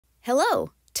Hello!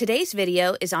 Today's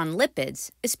video is on lipids,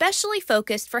 especially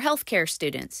focused for healthcare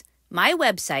students. My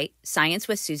website,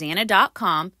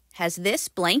 sciencewithsusanna.com, has this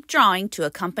blank drawing to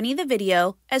accompany the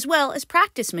video, as well as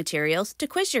practice materials to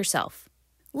quiz yourself.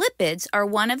 Lipids are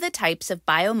one of the types of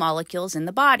biomolecules in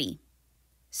the body.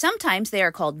 Sometimes they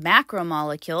are called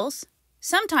macromolecules,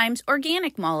 sometimes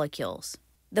organic molecules.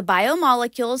 The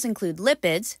biomolecules include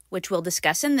lipids, which we'll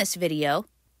discuss in this video,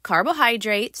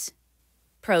 carbohydrates,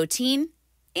 protein,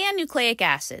 and nucleic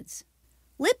acids.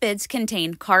 Lipids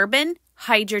contain carbon,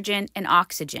 hydrogen, and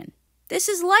oxygen. This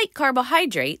is like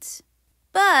carbohydrates,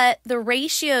 but the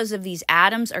ratios of these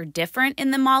atoms are different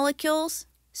in the molecules,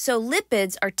 so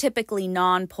lipids are typically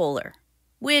nonpolar,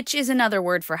 which is another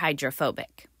word for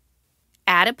hydrophobic.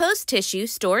 Adipose tissue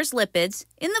stores lipids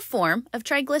in the form of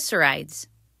triglycerides.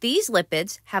 These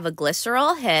lipids have a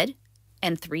glycerol head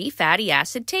and 3 fatty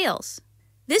acid tails.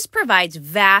 This provides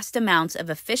vast amounts of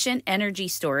efficient energy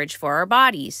storage for our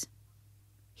bodies.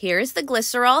 Here is the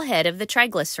glycerol head of the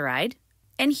triglyceride,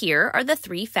 and here are the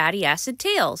 3 fatty acid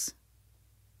tails.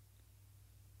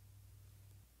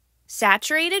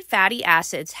 Saturated fatty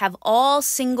acids have all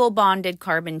single-bonded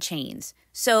carbon chains,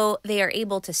 so they are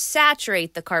able to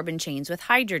saturate the carbon chains with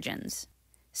hydrogens.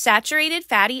 Saturated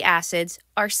fatty acids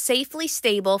are safely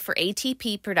stable for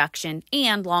ATP production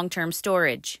and long-term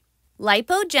storage.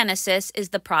 Lipogenesis is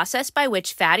the process by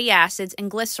which fatty acids and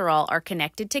glycerol are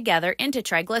connected together into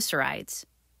triglycerides.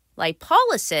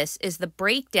 Lipolysis is the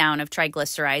breakdown of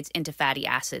triglycerides into fatty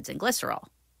acids and glycerol.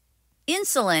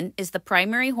 Insulin is the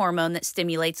primary hormone that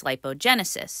stimulates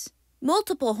lipogenesis.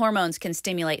 Multiple hormones can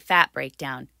stimulate fat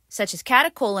breakdown, such as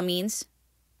catecholamines,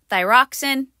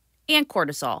 thyroxine, and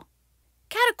cortisol.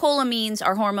 Catecholamines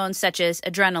are hormones such as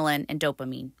adrenaline and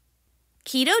dopamine.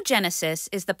 Ketogenesis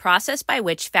is the process by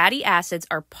which fatty acids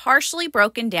are partially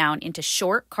broken down into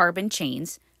short carbon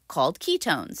chains called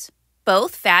ketones.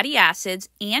 Both fatty acids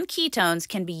and ketones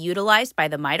can be utilized by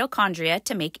the mitochondria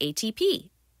to make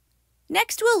ATP.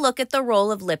 Next, we'll look at the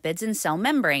role of lipids in cell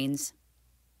membranes.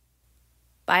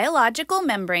 Biological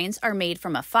membranes are made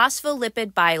from a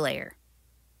phospholipid bilayer.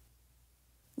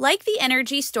 Like the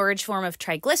energy storage form of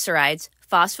triglycerides,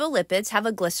 phospholipids have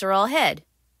a glycerol head,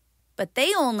 but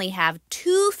they only have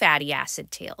 2 fatty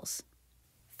acid tails.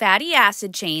 Fatty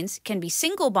acid chains can be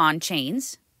single bond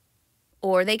chains,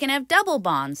 or they can have double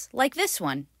bonds, like this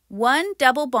one. One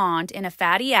double bond in a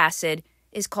fatty acid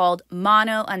is called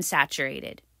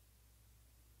monounsaturated.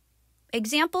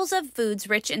 Examples of foods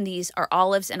rich in these are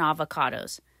olives and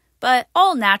avocados, but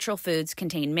all natural foods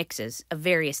contain mixes of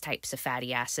various types of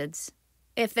fatty acids.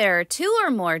 If there are 2 or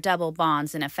more double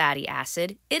bonds in a fatty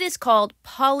acid, it is called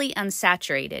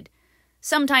polyunsaturated,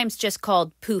 sometimes just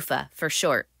called PUFA for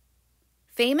short.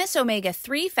 Famous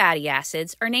omega-3 fatty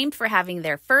acids are named for having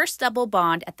their first double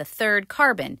bond at the 3rd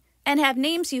carbon and have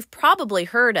names you've probably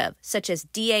heard of, such as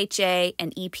DHA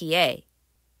and EPA.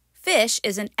 Fish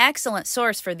is an excellent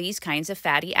source for these kinds of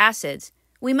fatty acids.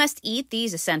 We must eat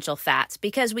these essential fats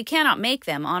because we cannot make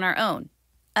them on our own.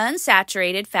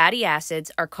 Unsaturated fatty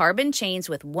acids are carbon chains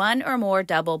with 1 or more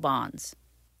double bonds.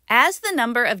 As the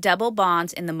number of double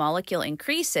bonds in the molecule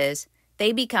increases,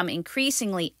 they become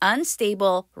increasingly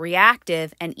unstable,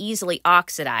 reactive, and easily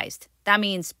oxidized. That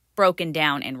means broken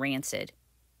down and rancid.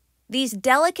 These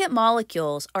delicate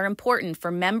molecules are important for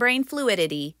membrane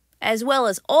fluidity, as well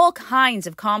as all kinds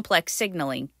of complex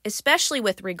signaling, especially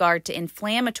with regard to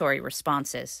inflammatory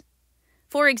responses.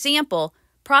 For example,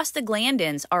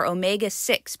 prostaglandins are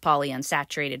omega-6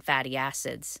 polyunsaturated fatty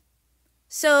acids.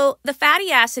 So, the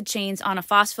fatty acid chains on a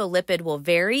phospholipid will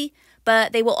vary,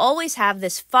 but they will always have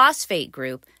this phosphate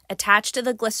group attached to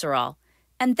the glycerol,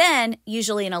 and then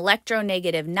usually an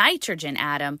electronegative nitrogen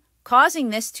atom, causing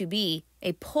this to be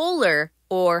a polar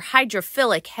or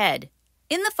hydrophilic head.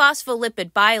 In the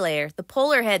phospholipid bilayer, the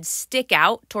polar heads stick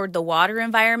out toward the water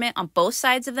environment on both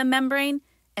sides of the membrane,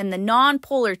 and the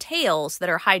nonpolar tails that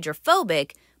are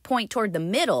hydrophobic point toward the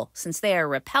middle since they are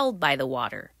repelled by the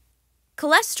water.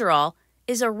 Cholesterol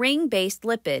is a ring-based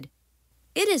lipid.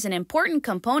 It is an important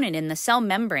component in the cell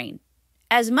membrane.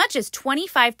 As much as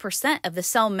 25% of the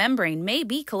cell membrane may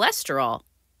be cholesterol.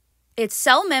 Its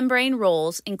cell membrane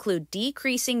roles include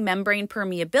decreasing membrane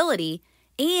permeability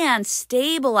and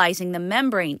stabilizing the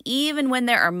membrane even when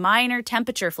there are minor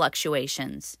temperature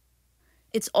fluctuations.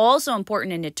 It's also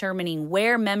important in determining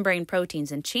where membrane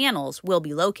proteins and channels will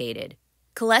be located.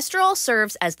 Cholesterol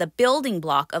serves as the building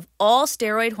block of all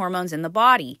steroid hormones in the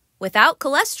body. Without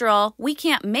cholesterol, we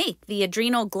can't make the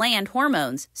adrenal gland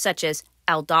hormones such as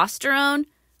aldosterone,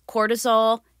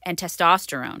 cortisol, and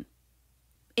testosterone.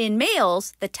 In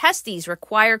males, the testes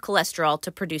require cholesterol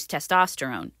to produce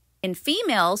testosterone. In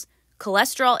females,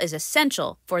 cholesterol is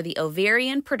essential for the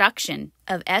ovarian production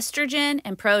of estrogen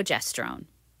and progesterone.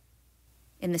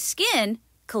 In the skin,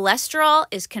 cholesterol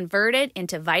is converted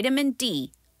into vitamin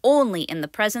D only in the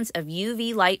presence of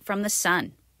UV light from the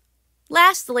sun.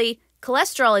 Lastly,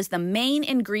 cholesterol is the main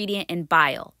ingredient in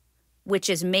bile, which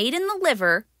is made in the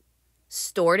liver,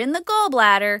 stored in the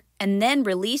gallbladder, and then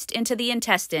released into the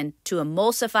intestine to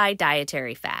emulsify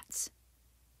dietary fats.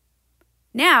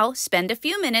 Now, spend a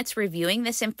few minutes reviewing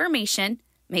this information,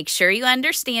 make sure you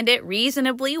understand it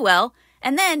reasonably well,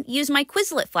 and then use my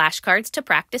Quizlet flashcards to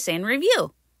practice and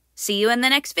review. See you in the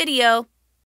next video.